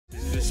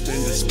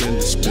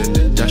Spend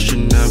it, that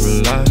should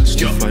never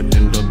last. If I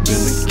end up in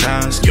the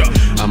casket,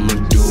 I'ma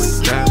do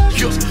it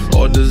cash.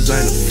 All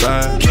designer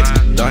fab,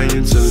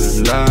 dying to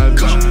live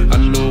lavish. I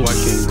know I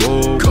can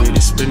go with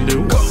it, spend it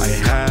what I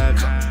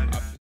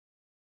have.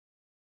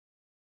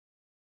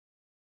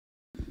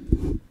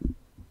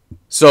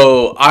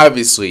 So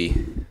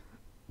obviously,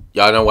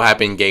 y'all know what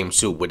happened in Game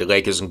 2 with the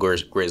Lakers and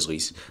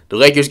Grizzlies. The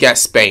Lakers got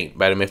spanked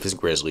by the Memphis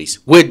Grizzlies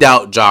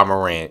without Ja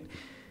Morant.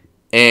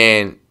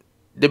 And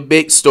the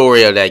big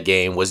story of that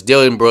game was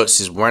Dillon Brooks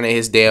is running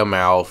his damn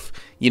mouth.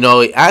 You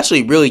know,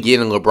 actually really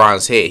getting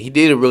LeBron's head. He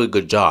did a really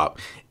good job.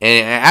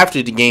 And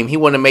after the game, he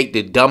wanted to make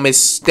the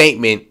dumbest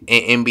statement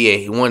in NBA.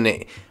 He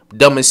wanted the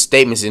dumbest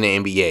statements in the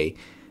NBA.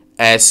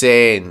 As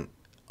saying,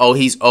 oh,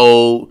 he's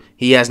old.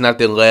 He has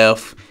nothing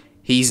left.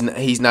 He's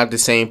not the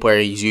same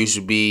player he used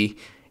to be.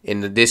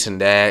 And the this and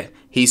that.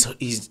 He's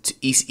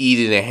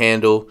easy to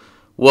handle.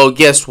 Well,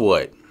 guess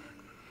what?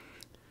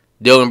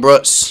 Dillon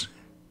Brooks,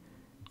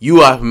 you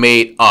have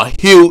made a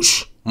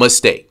huge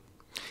mistake.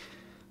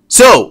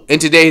 So, in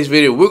today's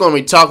video, we're going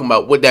to be talking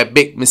about what that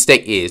big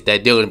mistake is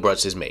that Dillon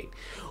Brooks has made.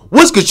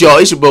 What's good, y'all?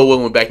 It's your boy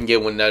Will. We're back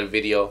again with another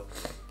video.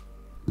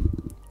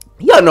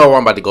 Y'all know where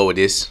I'm about to go with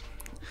this.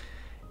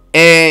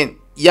 And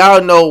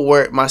y'all know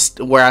where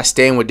I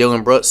stand with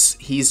Dillon Brooks.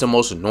 He's the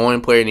most annoying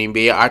player in the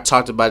NBA. I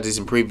talked about this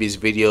in previous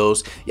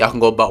videos. Y'all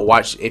can go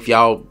watch. If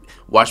y'all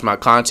watch my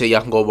content,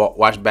 y'all can go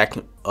watch back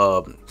in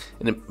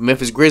the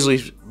Memphis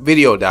Grizzlies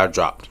video that I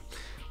dropped,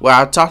 where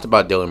I talked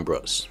about Dillon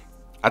Brooks.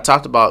 I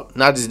talked about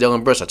not just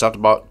Dillon Brooks. I talked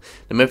about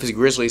the Memphis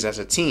Grizzlies as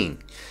a team.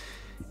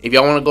 If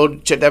y'all want to go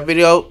check that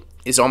video,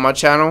 it's on my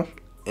channel,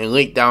 and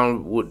link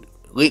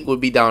would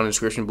be down in the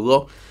description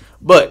below.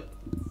 But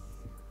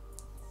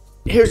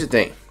here's the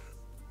thing.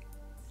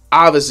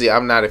 Obviously,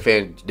 I'm not a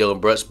fan of Dillon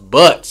Brooks,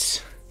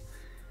 but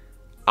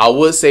I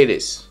will say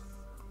this.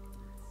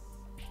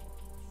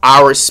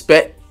 I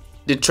respect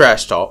the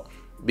trash talk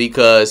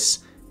because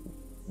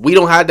we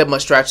don't have that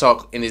much trash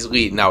talk in this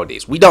league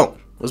nowadays. We don't.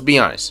 Let's be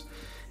honest.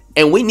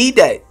 And we need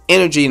that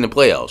energy in the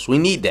playoffs. We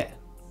need that.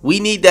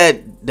 We need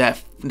that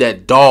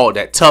dog,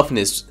 that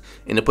toughness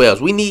in the playoffs.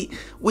 We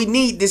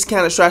need this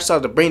kind of trash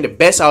talk to bring the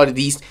best out of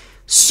these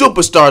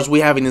superstars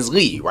we have in this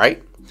league,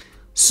 right?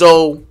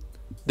 So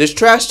this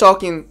trash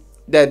talking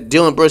that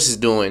Dillon Brooks is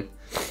doing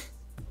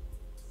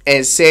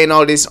and saying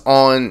all this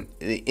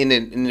in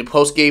the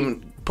post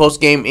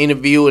game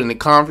interview and the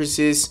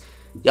conferences,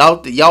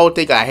 y'all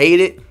think I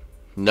hate it?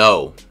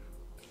 No,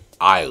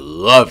 I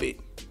love it.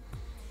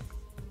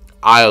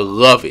 I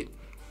love it.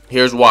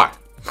 Here's why.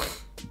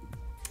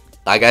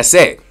 Like I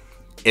said,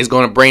 it's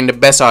going to bring the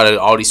best out of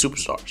all these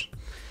superstars.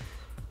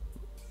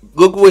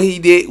 Look what he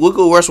did. Look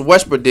what Russell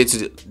Westbrook did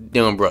to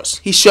Dillon Brooks.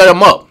 He shut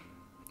him up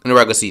in the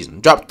regular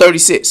season. Dropped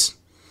 36.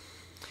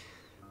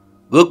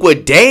 Look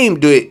what Dame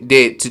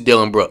did to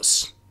Dillon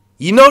Brooks.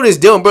 You notice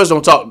Dillon Brooks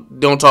don't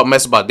talk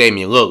mess about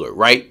Damian Lillard,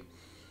 right?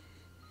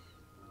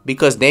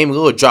 Because Damian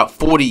Lillard dropped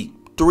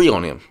 43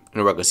 on him in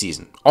the regular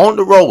season. On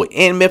the road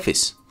in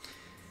Memphis.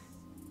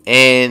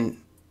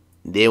 And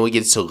then we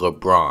get to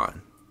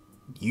LeBron.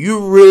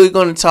 You really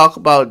going to talk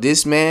about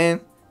this man?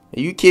 Are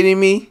you kidding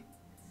me?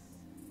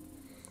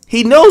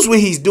 He knows what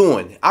he's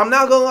doing. I'm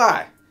not going to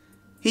lie.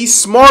 He's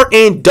smart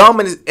and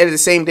dumb at the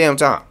same damn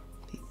time.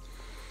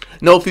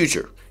 No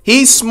future.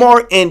 He's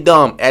smart and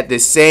dumb at the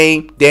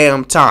same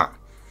damn time.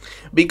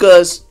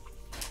 Because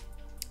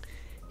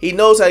he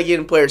knows how to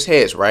get in players'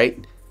 heads,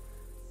 right?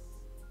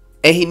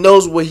 And he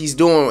knows what he's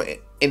doing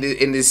in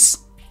this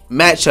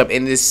matchup,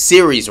 in this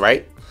series,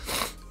 right?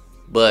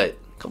 But,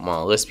 come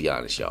on, let's be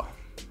honest, y'all.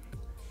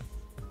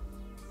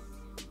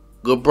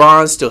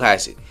 LeBron still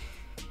has it.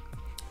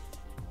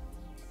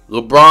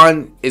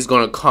 LeBron is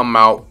going to come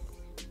out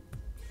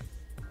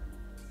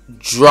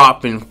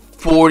dropping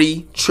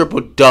 40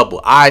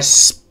 triple-double. I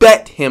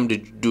expect him to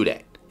do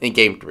that in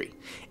Game 3. And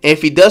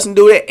if he doesn't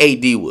do it,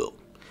 AD will.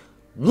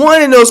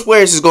 One of those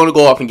players is going to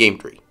go off in Game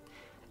 3.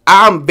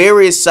 I'm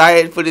very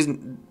excited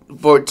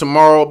for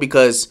tomorrow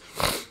because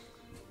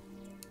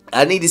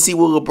I need to see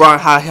what LeBron,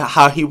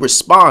 how he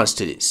responds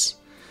to this.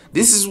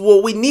 This is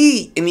what we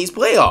need in these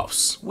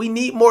playoffs. We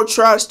need more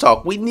trash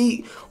talk. We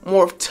need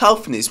more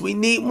toughness. We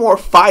need more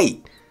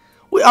fight.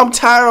 I'm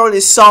tired of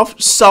this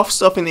soft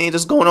stuff in the end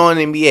that's going on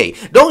in the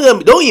NBA.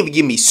 Don't even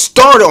get me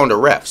started on the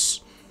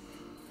refs.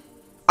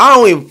 I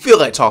don't even feel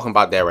like talking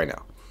about that right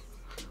now.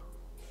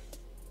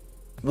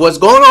 What's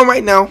going on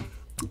right now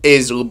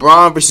is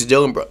LeBron versus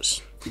Dillon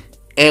Brooks.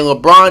 And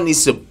LeBron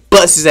needs to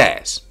bust his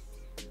ass.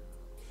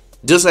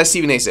 Just like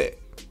Stephen A said.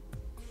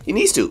 He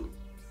needs to.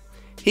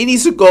 He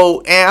needs to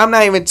go, and I'm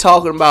not even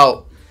talking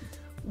about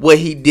what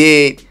he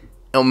did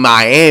in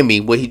Miami,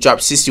 where he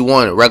dropped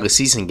 61 in a regular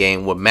season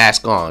game with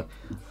mask on.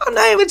 I'm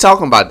not even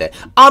talking about that.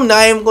 I'm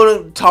not even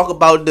going to talk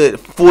about the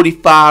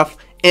 45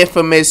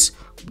 infamous,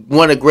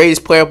 one of the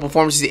greatest player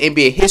performances in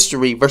NBA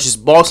history versus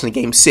Boston in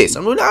Game 6.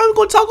 I'm not even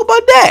going to talk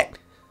about that.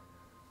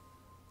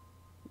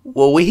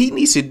 Well, what he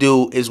needs to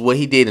do is what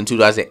he did in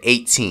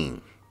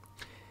 2018.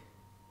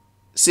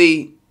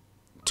 See,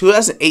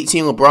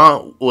 2018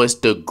 LeBron was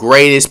the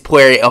greatest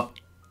player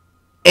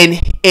in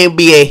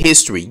NBA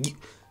history.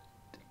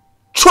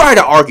 Try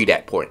to argue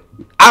that point.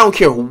 I don't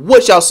care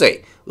what y'all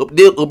say.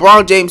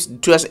 LeBron James in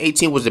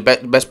 2018 was the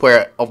best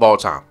player of all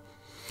time.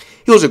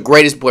 He was the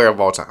greatest player of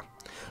all time.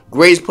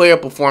 Greatest player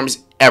performance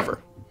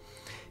ever.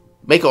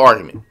 Make an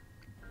argument.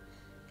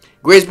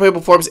 Greatest player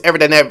performance ever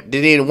that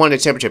didn't win the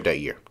championship that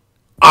year.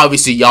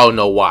 Obviously, y'all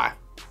know why.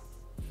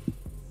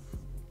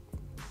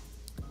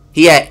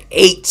 He had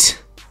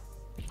 8.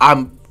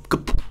 I'm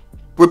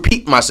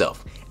repeat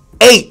myself.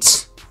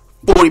 8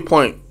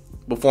 40-point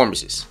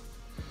performances,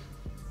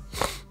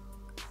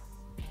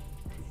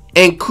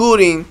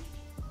 including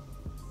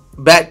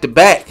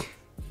back-to-back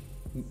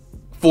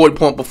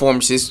 40-point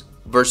performances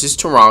versus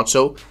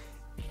Toronto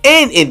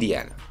and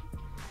Indiana.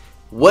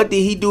 What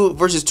did he do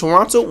versus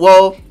Toronto?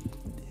 Well,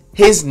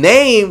 his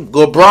name,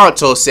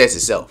 LeBronto, says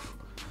itself.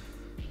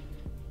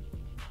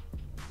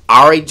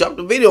 I already dropped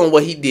a video on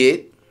what he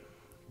did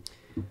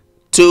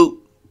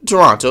to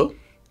Toronto.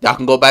 Y'all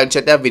can go back and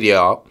check that video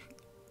out.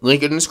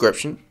 Link in the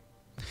description.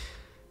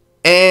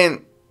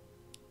 And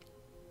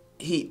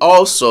he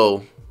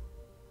also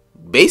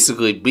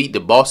basically beat the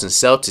Boston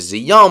Celtics, a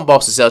young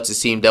Boston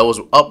Celtics team that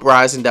was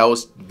uprising, that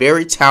was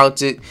very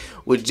talented,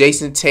 with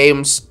Jason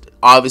Tatum.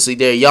 Obviously,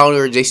 they're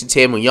younger. Jason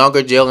Tatum,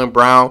 younger. Jaylen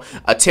Brown,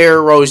 a Terry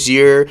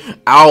Rozier,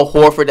 Al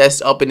Horford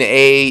that's up in the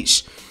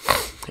age,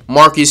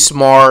 Marcus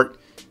Smart,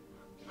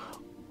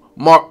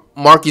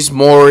 Marcus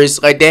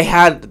Morris. Like they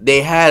had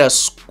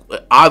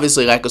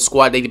obviously like a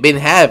squad they've been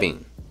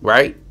having,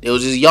 right? It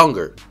was just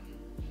younger.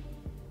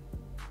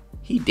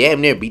 He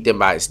damn near beat them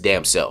by his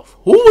damn self.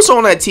 Who was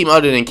on that team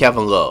other than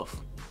Kevin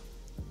Love?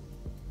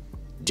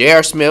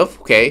 J.R. Smith,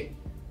 okay.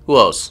 Who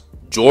else?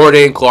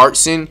 Jordan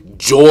Clarkson,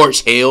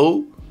 George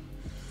Hill.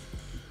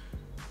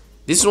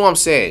 This is what I'm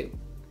saying.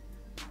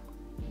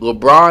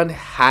 LeBron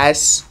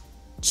has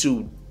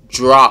to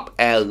drop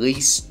at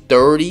least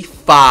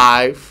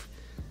 35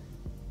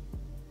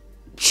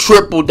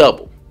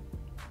 triple-double.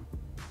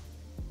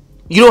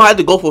 You don't have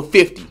to go for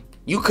 50.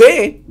 You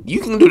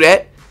can do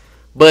that.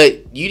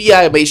 But you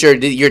gotta make sure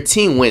that your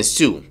team wins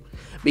too.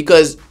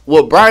 Because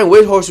what Brian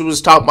Windhorst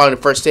was talking about in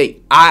the first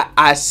take,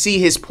 I see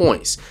his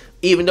points.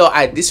 Even though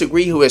I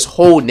disagree with his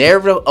whole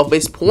narrative of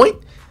his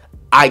point,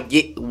 I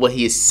get what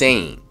he is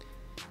saying.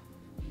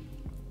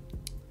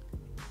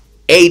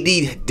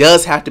 AD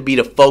does have to be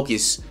the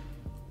focus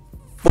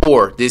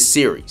for this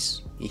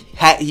series.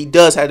 He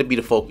does have to be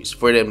the focus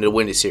for them to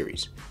win the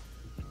series.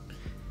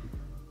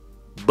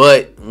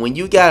 But when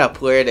you got a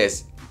player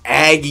that's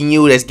agging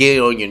you, that's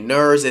getting on your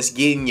nerves, that's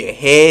getting in your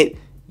head,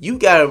 you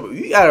gotta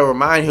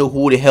remind him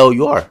who the hell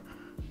you are.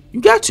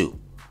 You got to.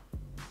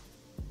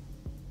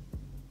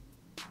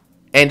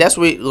 And that's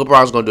what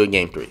LeBron's gonna do in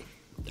Game 3.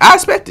 I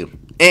expect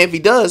him. And if he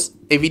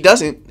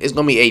doesn't, it's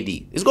gonna be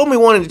AD. It's gonna be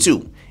one of the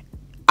two.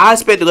 I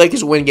expect the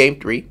Lakers to win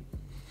Game 3.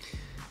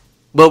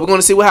 But we're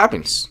gonna see what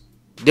happens.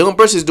 Dillon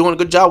Brooks is doing a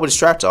good job with his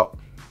trash talk.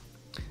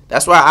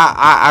 That's why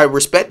I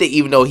respect it,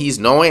 even though he's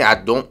knowing I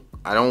don't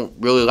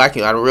really like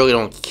him. I really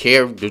don't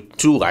care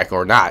to like him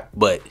or not.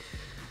 But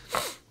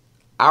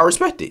I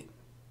respect it.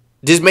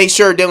 Just make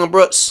sure, Dillon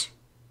Brooks,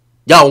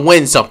 y'all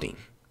win something.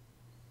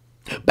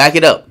 Back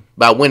it up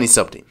by winning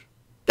something.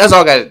 That's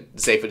all I got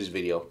to say for this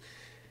video.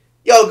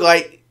 Yo,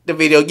 like the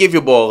video. Give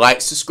your boy a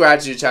like. Subscribe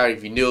to the channel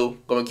if you're new.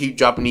 Going to keep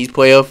dropping these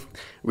playoff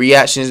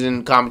reactions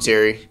and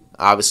commentary,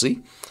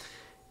 obviously.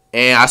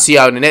 And I'll see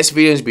y'all in the next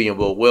video. It's been your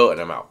boy Will,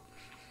 and I'm out.